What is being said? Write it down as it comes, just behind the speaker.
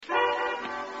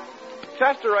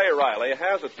Chester A. Riley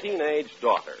has a teenage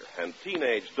daughter, and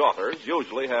teenage daughters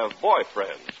usually have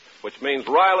boyfriends, which means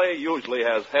Riley usually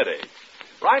has headaches.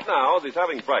 Right now, as he's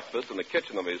having breakfast in the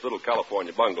kitchen of his little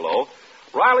California bungalow,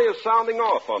 Riley is sounding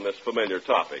off on this familiar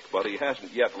topic, but he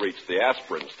hasn't yet reached the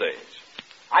aspirin stage.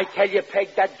 I tell you,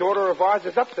 Peg, that daughter of ours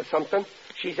is up to something.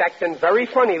 She's acting very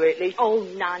funny lately. Oh,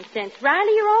 nonsense.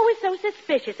 Riley, you're always so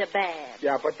suspicious of Babs.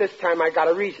 Yeah, but this time I got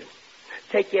a reason.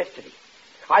 Take yesterday.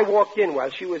 I walked in while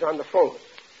she was on the phone.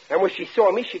 And when she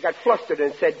saw me, she got flustered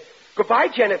and said, "Goodbye,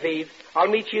 Genevieve. I'll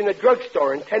meet you in the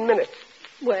drugstore in 10 minutes.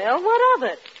 Well, what of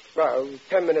it? Well,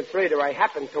 10 minutes later, I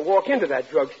happened to walk into that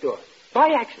drugstore. By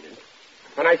accident.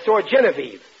 And I saw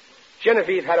Genevieve.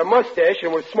 Genevieve had a mustache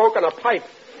and was smoking a pipe.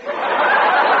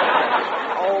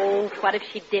 Oh, what if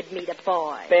she did meet a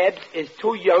boy? Babs is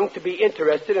too young to be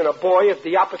interested in a boy of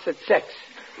the opposite sex.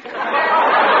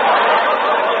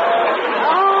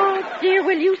 Oh, dear,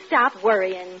 will you stop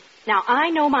worrying? Now, I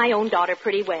know my own daughter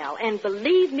pretty well, and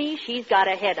believe me, she's got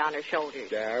a head on her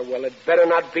shoulders. Yeah, well, it better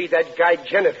not be that guy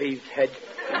Genevieve's head.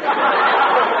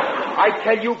 I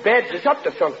tell you, Babs is up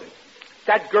to something.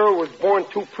 That girl was born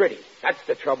too pretty. That's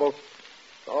the trouble.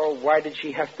 Oh, why did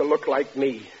she have to look like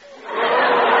me?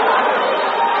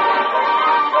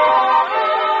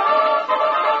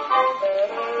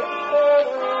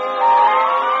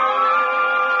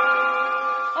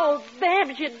 Oh,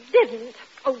 Babs, you didn't.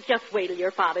 Oh, just wait till your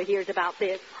father hears about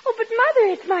this. Oh, but, Mother,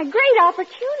 it's my great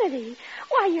opportunity.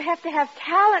 Why, you have to have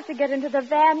talent to get into the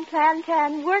Van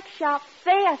Plantan Workshop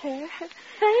Theater.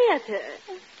 Theater?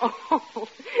 Oh,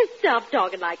 stop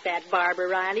talking like that, Barbara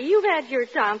Riley. You've had your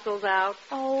tonsils out.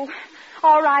 Oh,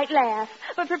 all right, laugh.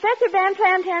 But Professor Van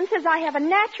Plantan says I have a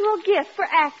natural gift for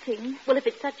acting. Well, if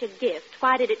it's such a gift,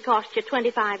 why did it cost you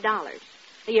 $25?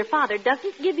 Your father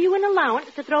doesn't give you an allowance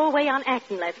to throw away on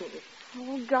acting lessons.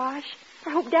 Oh, gosh. I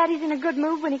hope Daddy's in a good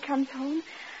mood when he comes home.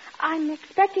 I'm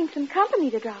expecting some company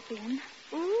to drop in.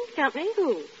 Company?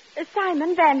 Who?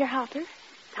 Simon Vanderhopper.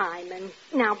 Simon.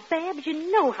 Now, Babs,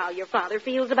 you know how your father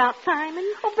feels about Simon.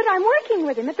 Oh, but I'm working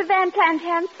with him at the Van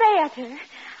Plantan Theater.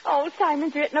 Oh,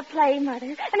 Simon's written a play, Mother,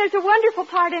 and there's a wonderful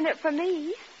part in it for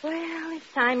me. Well, if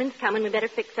Simon's coming, we better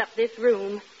fix up this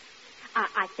room.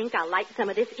 I think I'll light some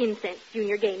of this incense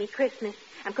Junior gave me Christmas.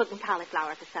 I'm cooking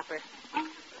cauliflower for supper.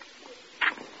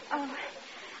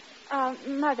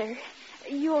 Mother,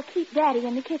 you'll keep Daddy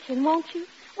in the kitchen, won't you?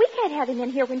 We can't have him in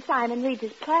here when Simon reads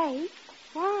his play.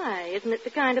 Why? Isn't it the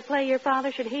kind of play your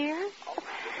father should hear?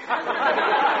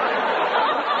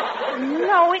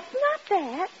 No, it's not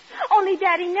that. Only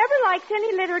Daddy never likes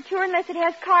any literature unless it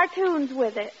has cartoons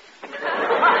with it.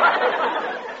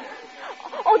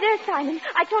 Oh, there's Simon.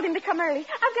 I told him to come early.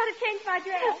 I've got to change my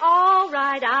dress. All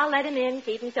right, I'll let him in.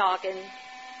 Keep him talking.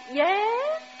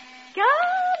 Yes? Coming.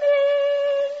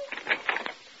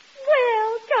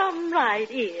 Well, come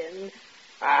right in.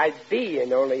 I'd be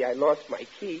in, only I lost my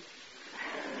key.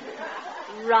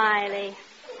 Riley,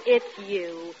 it's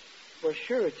you. Well,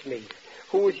 sure it's me.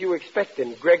 Who was you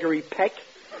expecting, Gregory Peck?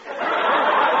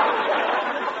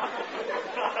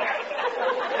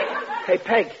 Hey,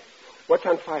 Peg, what's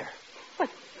on fire? What?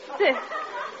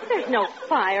 There's no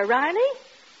fire, Riley.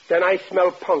 Then I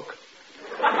smell punk.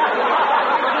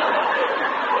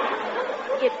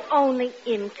 It's only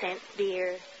incense,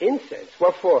 dear. Incense?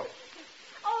 What for?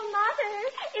 Oh, Mother,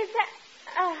 is that...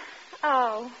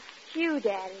 oh, it's you,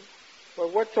 Daddy. Well,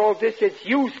 what's all this? It's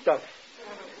you stuff.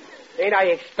 Ain't I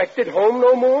expected home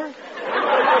no more?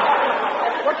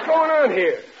 What's going on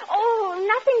here? Oh,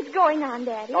 nothing's going on,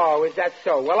 Daddy. Oh, is that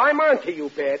so? Well, I'm on to you,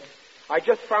 Babs. I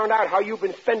just found out how you've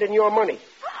been spending your money.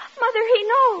 Mother, he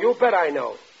knows. You bet I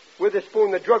know.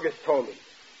 Witherspoon, the druggist, told me.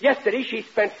 Yesterday, she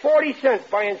spent 40 cents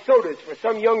buying sodas for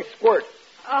some young squirt.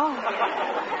 Oh,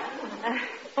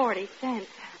 40 cents.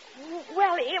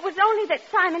 Well, it was only that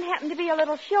Simon happened to be a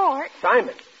little short.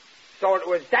 Simon? So it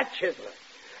was that chiseler.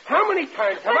 How many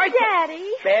times have I...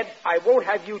 Daddy... Babs, I won't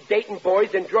have you dating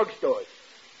boys in drugstores.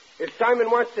 If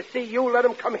Simon wants to see you, let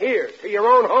him come here, to your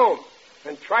own home,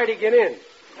 and try to get in.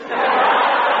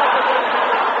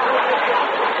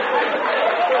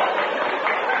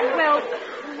 Well,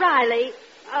 Riley,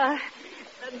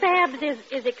 Babs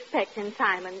is expecting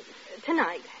Simon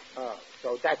tonight. Oh,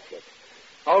 so that's it.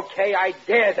 Okay, I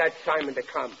dare that Simon to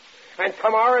come. And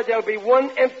tomorrow there'll be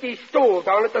one empty stool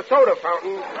down at the soda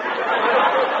fountain.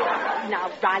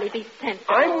 Now, Riley, be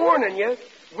sensible. I'm warning you.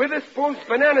 Witherspoon's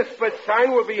banana split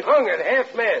sign will be hung at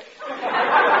half-mast.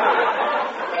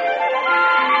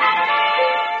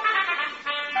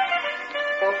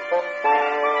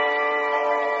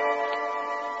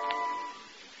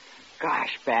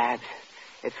 Gosh, Babs,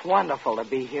 it's wonderful to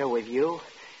be here with you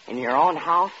in your own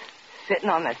house, sitting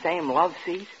on the same love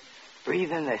seat,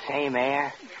 breathing the same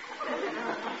air.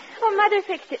 Well, Mother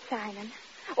fixed it, Simon.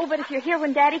 Oh, but if you're here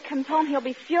when Daddy comes home, he'll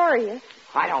be furious.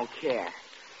 I don't care.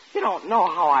 You don't know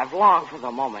how I've longed for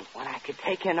the moment when I could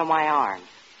take you into my arms,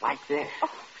 like this. Oh,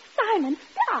 Simon,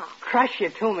 stop. Crush you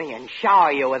to me and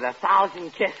shower you with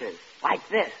 1,000 kisses, like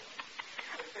this.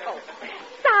 Oh,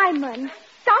 Simon,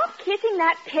 stop kissing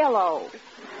that pillow.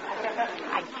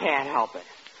 I can't help it.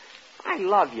 I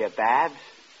love you, Babs.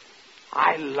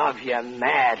 I love you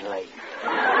madly.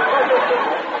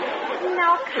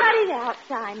 Now, cut it out,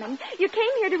 Simon. You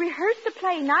came here to rehearse the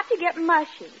play, not to get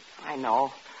mushy. I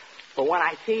know. But when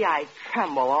I see, I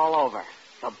tremble all over.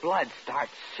 The blood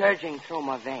starts surging through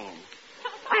my veins.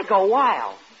 I go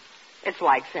wild. It's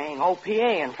like saying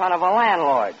OPA in front of a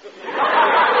landlord.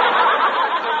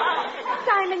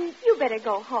 Simon, you better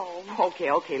go home.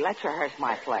 Okay, let's rehearse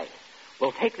my play.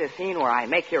 We'll take the scene where I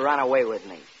make you run away with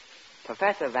me.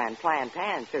 Professor Van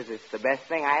Plantan says it's the best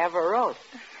thing I ever wrote.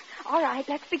 All right,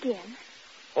 let's begin.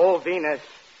 Oh, Venus,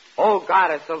 oh,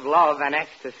 goddess of love and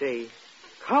ecstasy,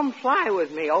 come fly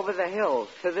with me over the hills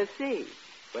to the sea,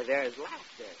 where there's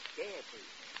laughter, gaiety,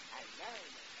 and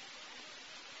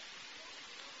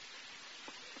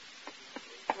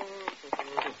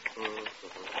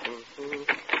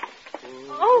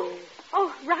merriment.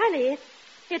 Oh, Riley,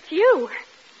 it's you.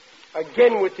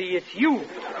 Again with the it's you.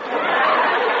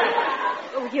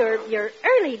 Oh, you're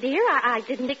early, dear. I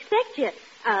didn't expect you.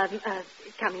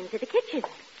 Come into the kitchen.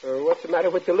 What's the matter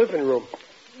with the living room?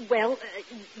 Well,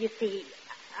 you see,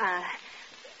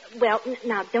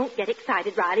 now don't get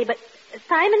excited, Riley, but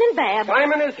Simon and Babs...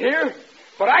 Simon is here,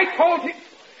 but I told him...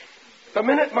 The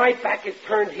minute my back is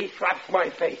turned, he slaps my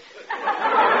face.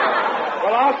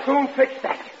 Well, I'll soon fix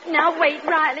that. Now, wait,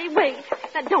 Riley, wait.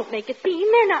 Now, don't make a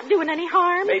scene. They're not doing any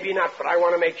harm. Maybe not, but I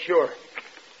want to make sure.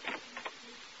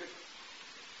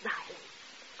 Riley,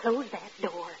 close that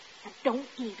door. And don't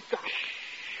eavesdrop.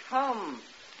 Shh, come,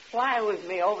 fly with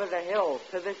me over the hills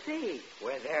to the sea,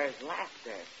 where there's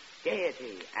laughter,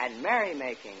 gaiety, and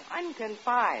merrymaking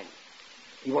unconfined.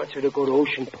 He wants her to go to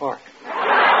Ocean Park.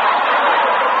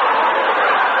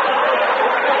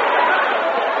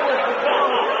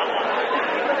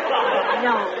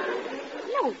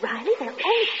 No, Riley, they're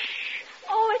only...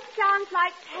 Oh, it sounds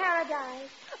like paradise.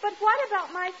 But what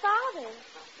about my father?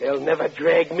 They'll never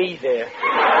drag me there.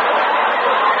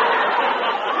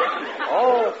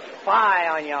 Oh, spy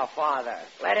on your father.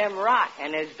 Let him rot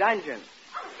in his dungeon.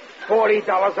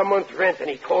 $40 a month rent, and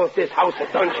he calls this house a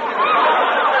dungeon.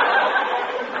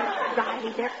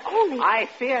 Riley, they're only... I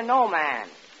fear no man.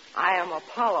 I am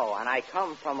Apollo, and I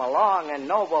come from a long and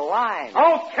noble line.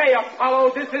 Okay,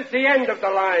 Apollo, this is the end of the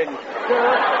line.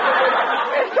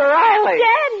 Mr. Riley!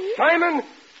 Daddy! Simon,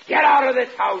 get out of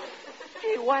this house.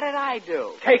 Gee, what did I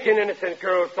do? Taking innocent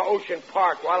girls to Ocean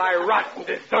Park while I rot in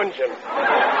this dungeon.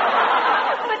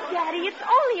 But, Daddy, it's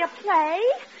only a play.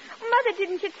 Mother,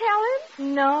 didn't you tell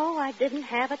him? No, I didn't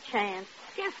have a chance.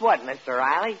 Guess what, Mr.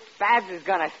 Riley? Babs is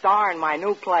going to star in my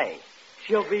new play.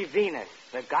 She'll be Venus,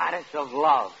 the goddess of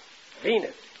love.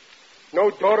 Venus? No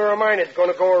daughter of mine is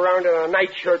going to go around in a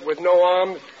nightshirt with no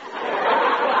arms.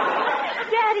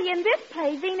 Daddy, in this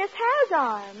play, Venus has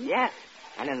arms. Yes,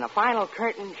 and in the final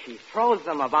curtain, she throws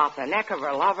them about the neck of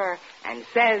her lover and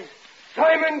says,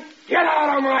 Simon, get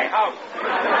out of my house.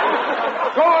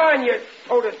 Go on, you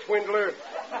soda swindler.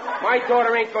 My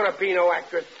daughter ain't going to be no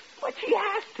actress. But she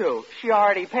has to. She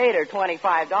already paid her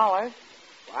 $25.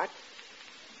 What?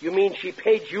 You mean she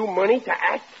paid you money to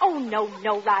act? Oh, no,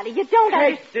 Riley, you don't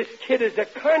Hey, this kid is a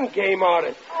con game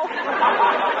artist. Oh,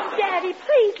 Daddy,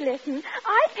 please listen.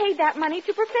 I paid that money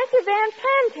to Professor Van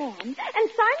Plantan, and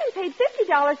Simon paid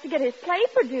 $50 to get his play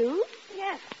produced.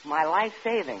 Yes, my life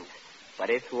savings.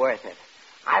 But it's worth it.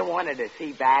 I wanted to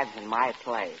see Babs in my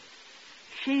play.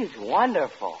 She's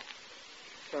wonderful.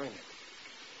 Simon,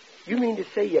 you mean to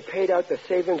say you paid out the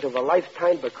savings of a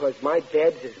lifetime because my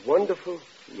Babs is wonderful?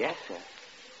 Yes, sir.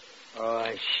 Oh,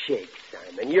 shake,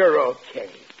 Simon. You're okay.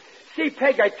 See,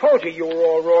 Peg, I told you were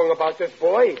all wrong about this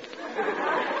boy.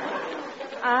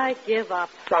 I give up.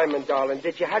 Simon, darling,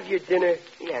 did you have your dinner?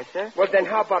 Yes, sir. Well, then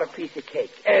how about a piece of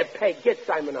cake? Peg, get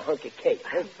Simon a hunk of cake.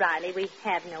 Huh? Riley, we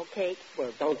have no cake.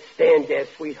 Well, don't stand there,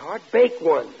 sweetheart. Bake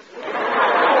one.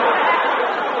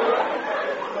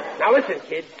 Now, listen,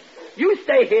 kid. You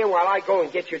stay here while I go and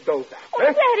get your dough back. Oh,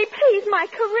 huh? Daddy, please, my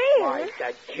career. Why,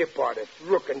 that chip artist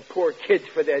rooking poor kids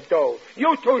for their dough.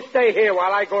 You two stay here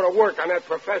while I go to work on that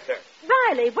professor.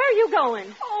 Riley, where are you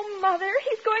going? Oh, Mother,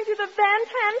 he's going to the Van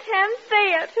Plantan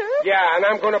Theater. Yeah, and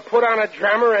I'm going to put on a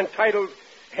drama entitled,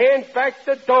 Hand Back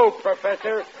the Dough,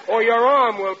 Professor, or your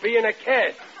arm will be in a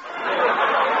cast.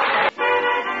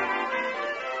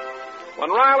 When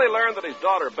Riley learned that his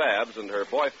daughter Babs and her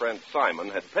boyfriend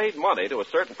Simon had paid money to a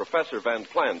certain Professor Van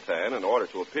Plantan in order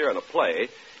to appear in a play,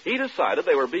 he decided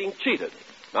they were being cheated.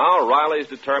 Now Riley's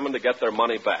determined to get their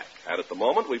money back. And at the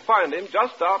moment, we find him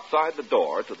just outside the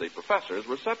door to the professor's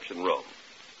reception room.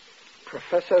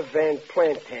 Professor Van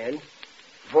Plantan,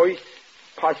 voice,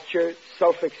 posture,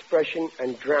 self-expression,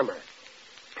 and grammar.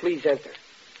 Please enter.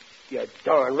 You're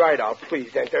darn right I'll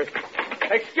please enter.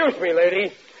 Excuse me,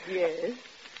 lady. Yes?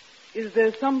 Is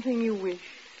there something you wish?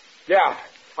 Yeah,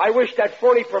 I wish that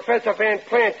phony Professor Van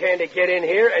Plantan to get in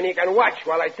here and he can watch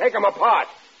while I take him apart.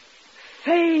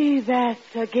 Say that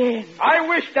again. I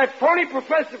wish that phony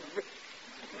Professor...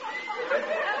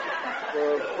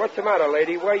 what's the matter,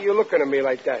 lady? Why are you looking at me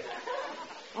like that?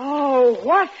 Oh,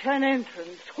 what an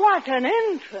entrance. What an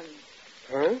entrance.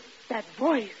 Huh? That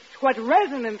voice. What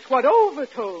resonance. What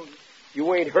overtone.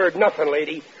 You ain't heard nothing,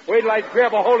 lady. Wait till I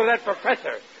grab a hold of that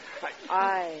professor.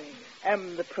 I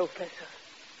am the professor.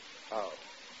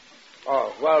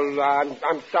 Oh, well,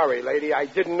 I'm sorry, lady. I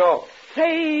didn't know.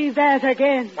 Say that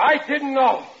again. I didn't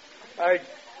know.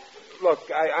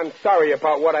 I'm sorry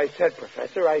about what I said,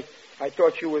 Professor. I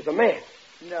thought you was a man.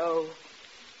 No,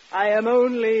 I am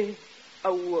only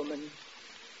a woman.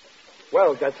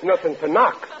 Well, that's nothing to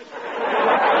knock.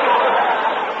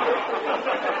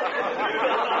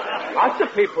 Lots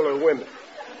of people are women.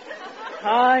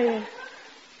 Ah, yes.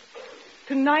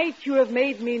 Tonight you have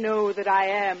made me know that I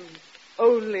am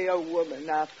only a woman,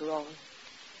 after all.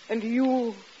 And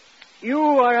you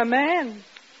are a man.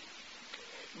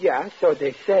 Yeah, so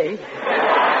they say.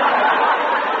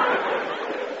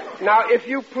 Now, if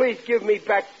you please give me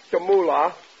back the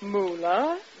moolah.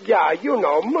 Moolah? Yeah, you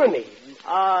know, money.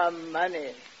 Ah,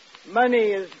 money.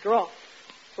 Money is dross.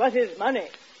 What is money?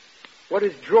 What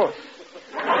is dross?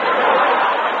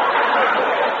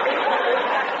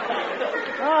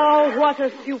 Oh, what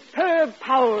a superb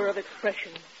power of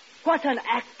expression. What an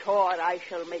actor I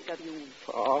shall make of you.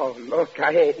 Oh, look,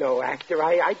 I ain't no actor.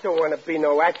 I don't want to be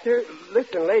no actor.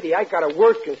 Listen, lady, I got to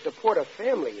work and support a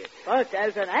family. But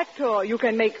as an actor, you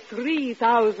can make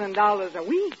 $3,000 a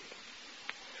week.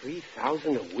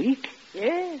 $3,000 a week?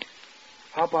 Yes.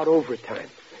 How about overtime?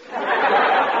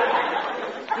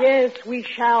 Yes, we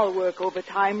shall work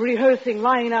overtime, rehearsing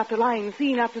line after line,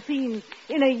 scene after scene.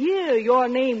 In a year, your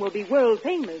name will be world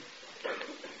famous.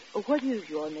 What is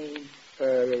your name?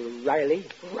 Riley.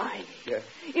 Riley. Yeah.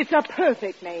 It's a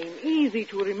perfect name, easy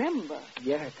to remember.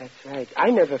 Yeah, that's right. I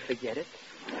never forget it.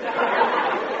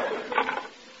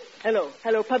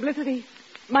 Hello, publicity.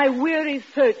 My weary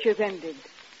search is ended.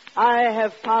 I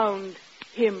have found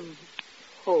him.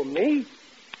 Oh, me?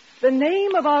 The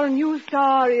name of our new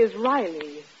star is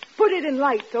Riley. Put it in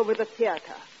lights over the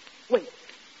theater. Wait.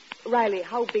 Riley,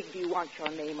 how big do you want your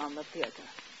name on the theater?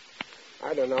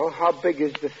 I don't know. How big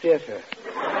is the theater?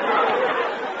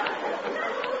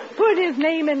 Put his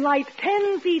name in lights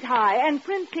 10 feet high and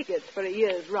print tickets for a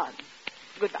year's run.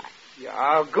 Goodbye.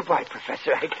 Yeah, goodbye,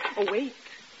 Professor. Oh, wait.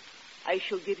 I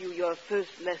shall give you your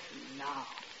first lesson now.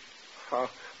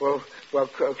 Well,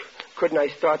 couldn't I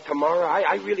start tomorrow?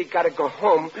 I really got to go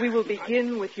home. We will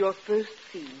begin with your first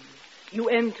scene. You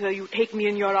enter, you take me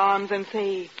in your arms and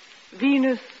say,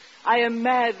 Venus, I am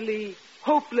madly,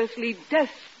 hopelessly,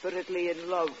 desperately in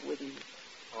love with you.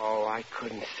 Oh, I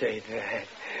couldn't say that.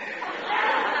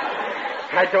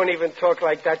 I don't even talk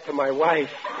like that to my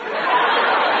wife.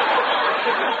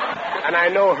 And I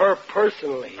know her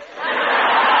personally.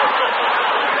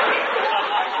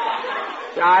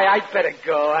 I'd better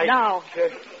go. Now,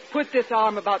 put this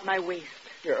arm about my waist.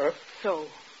 Yeah? So.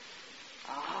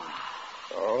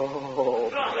 Oh.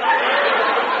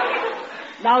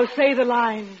 Now say the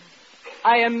line.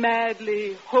 I am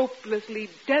madly, hopelessly,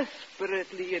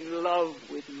 desperately in love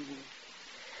with you.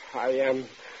 I am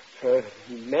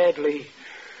madly,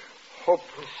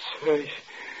 hopeless.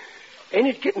 Ain't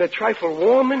it getting a trifle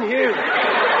warm in here?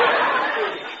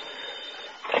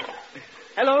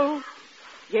 Hello?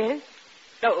 Yes?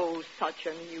 Oh, such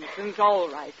a nuisance. All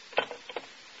right.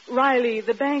 Riley,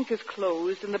 the bank is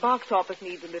closed and the box office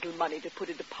needs a little money to put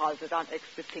a deposit on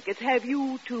extra tickets. Have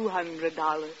you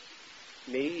 $200?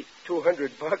 Me?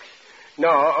 $200? No,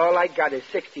 all I got is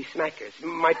 60 smackers.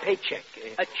 My paycheck.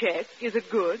 A check? Is it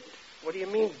good? What do you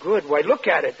mean good? Why, look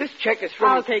at it. This check is from...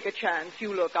 I'll take a chance.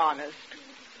 You look honest.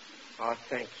 Oh,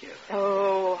 thank you.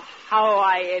 Oh, how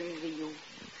I envy you.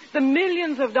 The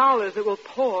millions of dollars that will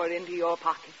pour into your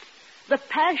pocket. The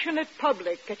passionate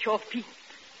public at your feet.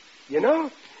 You know,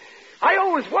 I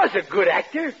always was a good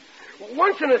actor.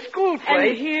 Once in a school play...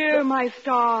 And here, my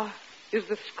star, is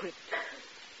the script.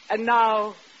 And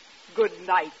now, good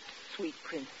night, sweet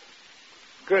prince.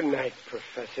 Good night,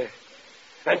 Professor.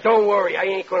 And don't worry, I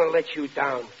ain't going to let you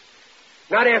down.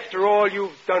 Not after all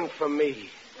you've done for me.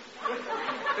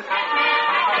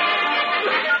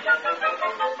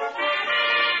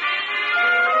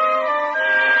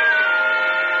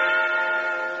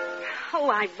 Oh,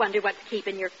 I wonder what's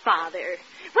keeping your father.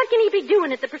 What can he be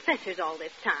doing at the professor's all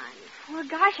this time? Well,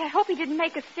 gosh, I hope he didn't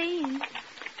make a scene.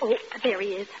 Oh, there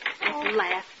he is. At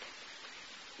last.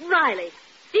 Riley,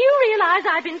 do you realize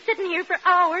I've been sitting here for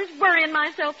hours worrying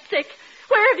myself sick?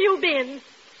 Where have you been?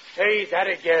 Say that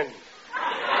again.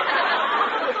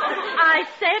 I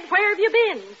said, where have you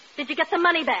been? Did you get the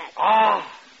money back?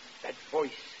 Ah, that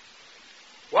voice.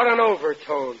 What an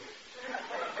overtone.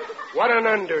 What an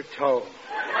undertone.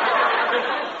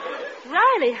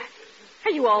 Riley,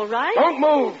 are you all right? Don't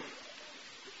move.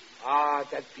 Ah,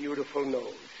 that beautiful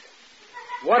nose.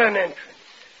 What an entrance.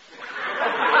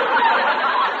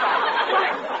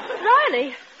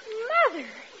 Riley. Mother,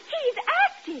 he's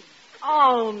acting.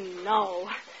 Oh, no.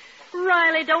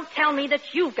 Riley, don't tell me that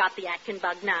you've got the acting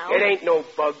bug now. It ain't no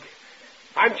bug.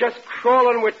 I'm just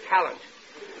crawling with talent.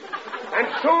 And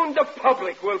soon the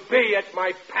public will be at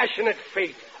my passionate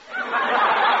feet.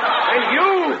 And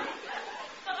you're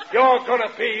gonna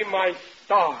be my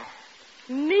star.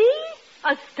 Me?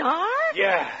 A star?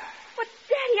 Yeah. But,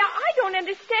 Daddy, I don't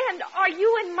understand. Are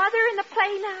you and Mother in the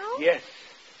play now? Yes.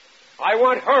 I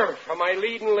want her for my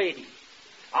leading lady.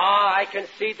 Ah, I can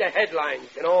see the headlines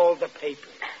in all the papers.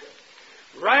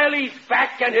 Riley's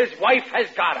back and his wife has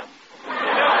got him.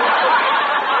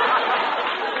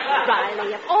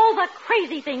 Riley, of all the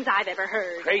crazy things I've ever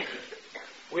heard. Crazy.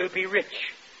 We'll be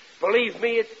rich. Believe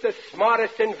me, it's the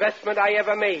smartest investment I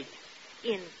ever made.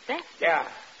 Investment? Yeah.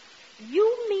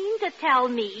 You mean to tell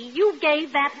me you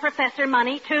gave that professor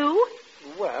money, too?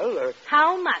 Well,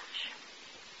 How much?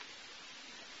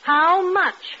 How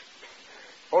much?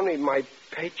 only my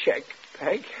paycheck,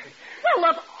 Peg. Well,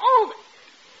 of all the...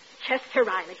 Chester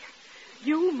Riley,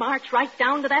 you march right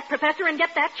down to that professor and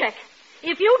get that check.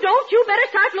 If you don't, you better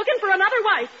start looking for another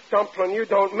wife. Dumplin', you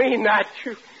don't mean that.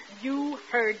 You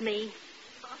heard me.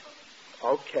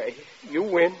 Okay, you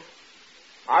win.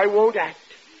 I won't act.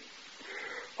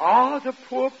 Ah, the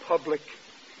poor public.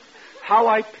 How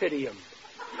I pity them.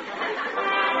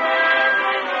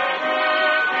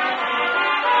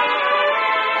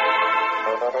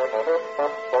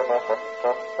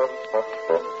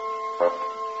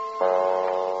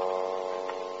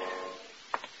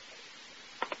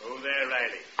 Oh, there,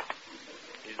 Riley.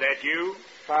 Is that you?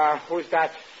 Who's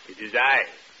that? It is I,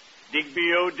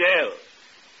 Digby Odell,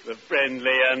 the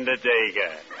friendly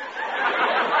undertaker.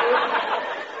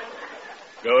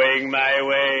 Going my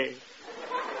way.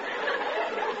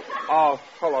 Oh,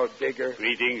 hello, Digger.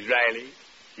 Greetings, Riley.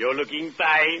 You're looking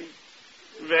fine.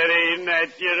 Very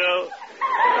natural.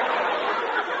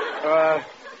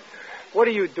 What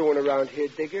are you doing around here,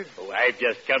 Digger? Oh, I've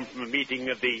just come from a meeting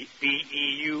of the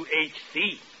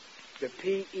PEUHC. The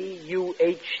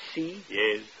P-E-U-H-C?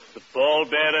 Yes, the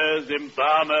pallbearers,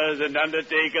 embalmers, and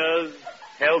undertakers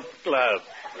health club.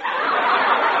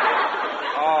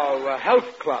 Oh,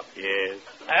 health club. Yes.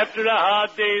 After a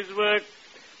hard day's work,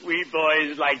 we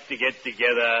boys like to get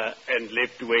together and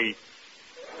lift weights.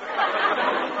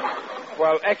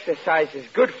 Well, exercise is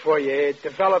good for you. It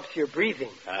develops your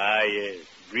breathing. Ah, yes.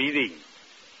 Breathing.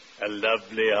 A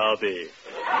lovely hobby.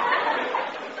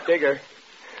 Digger,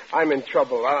 I'm in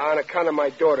trouble on account of my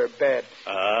daughter, Babs.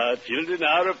 Ah, children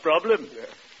are a problem.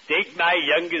 Take my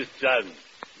youngest son,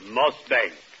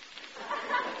 Mossbank.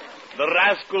 The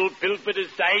rascal pilfered a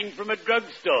sign from a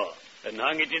drugstore and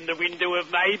hung it in the window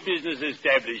of my business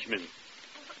establishment.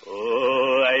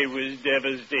 Oh, I was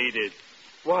devastated.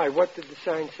 Why? What did the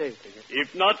sign say, Digger?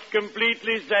 If not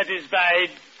completely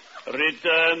satisfied,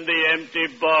 return the empty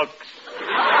box.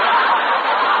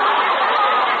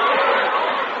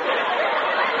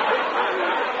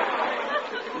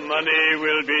 Money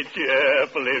will be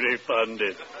cheerfully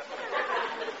refunded.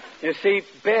 You see,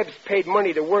 Babs paid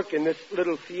money to work in this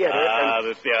little theater. Ah,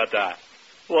 the theater.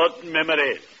 What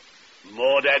memories.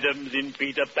 Maud Adams in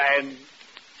Peter Pan,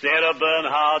 Sarah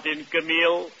Bernhardt in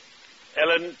Camille,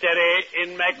 Ellen Terry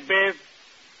in Macbeth.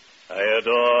 I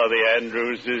adore the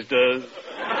Andrews sisters.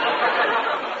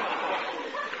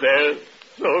 They're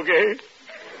so gay.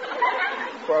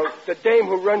 Well, the dame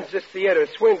who runs this theater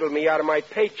swindled me out of my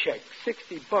paycheck,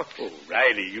 $60. Oh,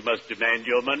 Riley, you must demand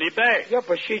your money back. Yeah,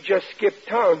 but she just skipped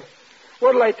town.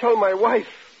 What'll I tell my wife?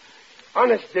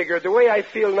 Honest, Digger, the way I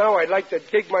feel now, I'd like to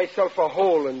dig myself a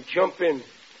hole and jump in.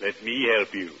 Let me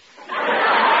help you.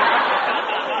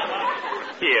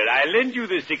 Here, I'll lend you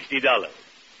the $60.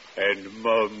 And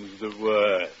Mom's the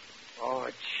word. Oh,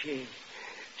 gee.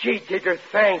 Gee, Digger,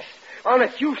 thanks.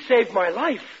 honest, you've saved my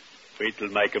life. Wait till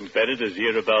my competitors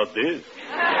hear about this.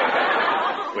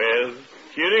 Well,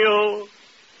 cheerio.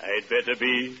 I'd better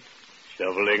be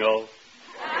shoveling off.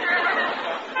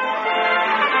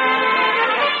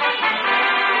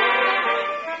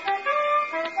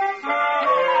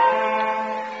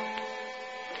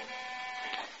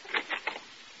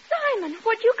 Simon,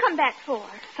 what'd you come back for?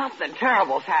 Something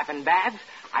terrible's happened, Babs.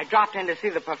 I dropped in to see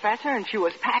the professor, and she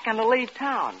was packing to leave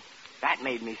town. That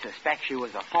made me suspect she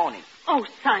was a phony. Oh,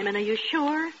 Simon, are you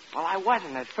sure? Well, I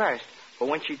wasn't at first, but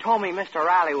when she told me Mr.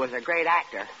 Riley was a great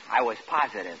actor, I was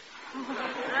positive.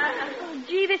 Oh,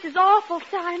 gee, this is awful,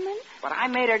 Simon. But I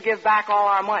made her give back all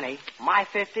our money. My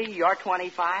 50, your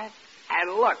 25.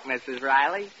 And look, Mrs.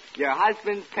 Riley, your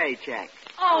husband's paycheck.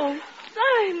 Oh,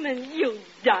 Simon, you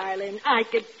darling. I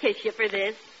could kiss you for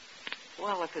this.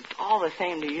 Well, if it's all the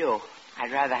same to you,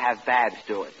 I'd rather have Babs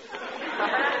do it.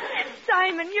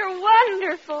 Simon, you're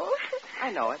wonderful.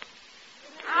 I know it.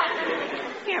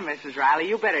 Here, Mrs. Riley,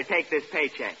 you better take this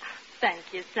paycheck.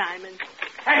 Thank you, Simon.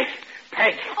 Peg.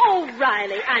 Oh,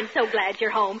 Riley, I'm so glad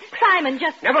you're home. Simon,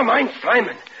 just... Never mind,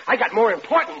 Simon. I got more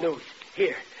important news.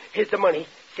 Here's the money,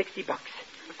 $60.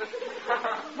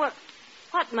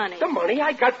 What money? The money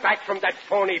I got back from that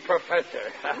phony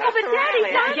professor. Oh, but Daddy,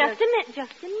 Riley,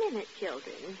 just a minute,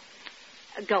 children.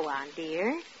 Go on,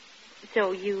 dear.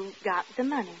 So you got the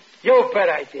money. You bet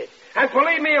I did. And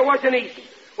believe me, it wasn't easy.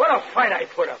 What a fight I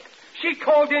put up. She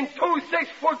called in 2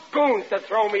 6-foot goons to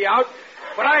throw me out,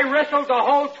 but I wrestled the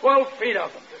whole 12 feet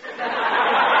of them.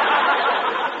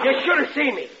 You should have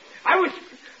seen me.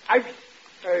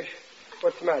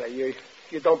 What's the matter? You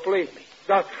don't believe me?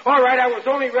 All right, I was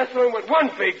only wrestling with one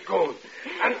big goon.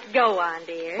 And Go on,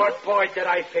 dear. But boy, did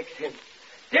I fix him.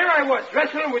 There I was,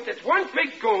 wrestling with this one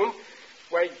big goon.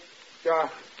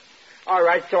 All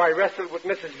right, so I wrestled with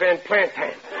Mrs. Van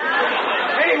Plantan.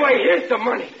 Anyway, here's the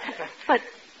money. But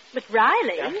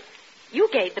Riley, Yeah? you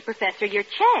gave the professor your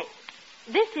check.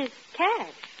 This is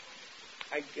cash.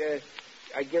 I give,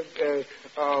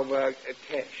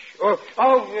 cash.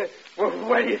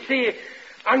 Well, you see,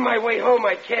 on my way home,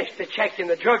 I cashed the check in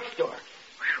the drugstore.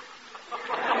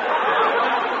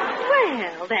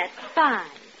 Well, that's fine.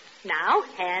 Now,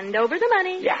 hand over the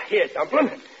money. Yeah, here,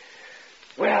 Dumplin'.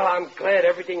 Well, I'm glad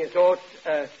everything is all,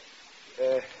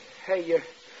 hey,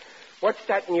 what's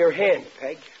that in your hand,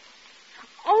 Peg?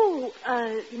 Oh,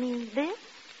 you mean this?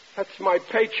 That's my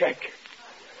paycheck.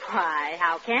 Why,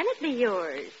 how can it be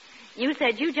yours? You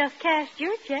said you just cashed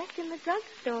your check in the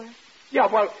drugstore. Yeah,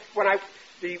 well, when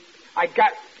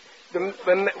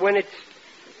it's,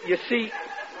 you see,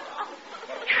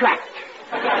 trapped.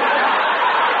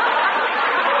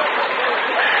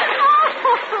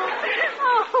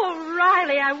 Oh,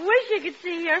 Riley, I wish you could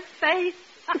see your face.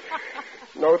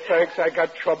 No, thanks, I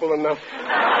got trouble enough.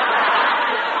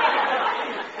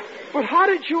 But how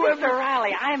did you Mr. ever...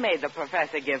 Riley, I made the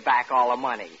professor give back all the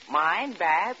money. Mine,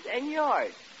 Babs, and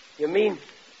yours. You mean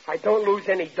I don't lose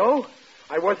any dough?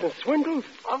 I wasn't swindled?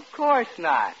 Of course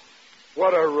not.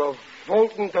 What a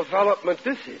revolting development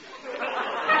this is.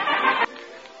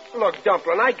 Look,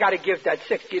 Dumplin', I got to give that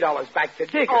 $60 back to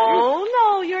Digger. Oh,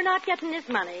 no, you're not getting this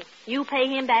money. You pay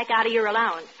him back out of your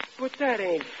allowance. But that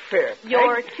ain't fair, Peg.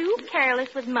 You're too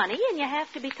careless with money, and you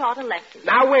have to be taught a lesson.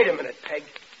 Now, wait a minute, Peg.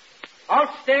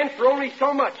 I'll stand for only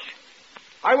so much.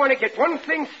 I want to get one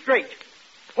thing straight.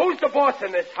 Who's the boss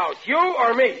in this house, you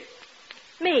or me?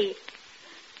 Me.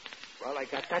 Well, I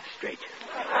got that straight.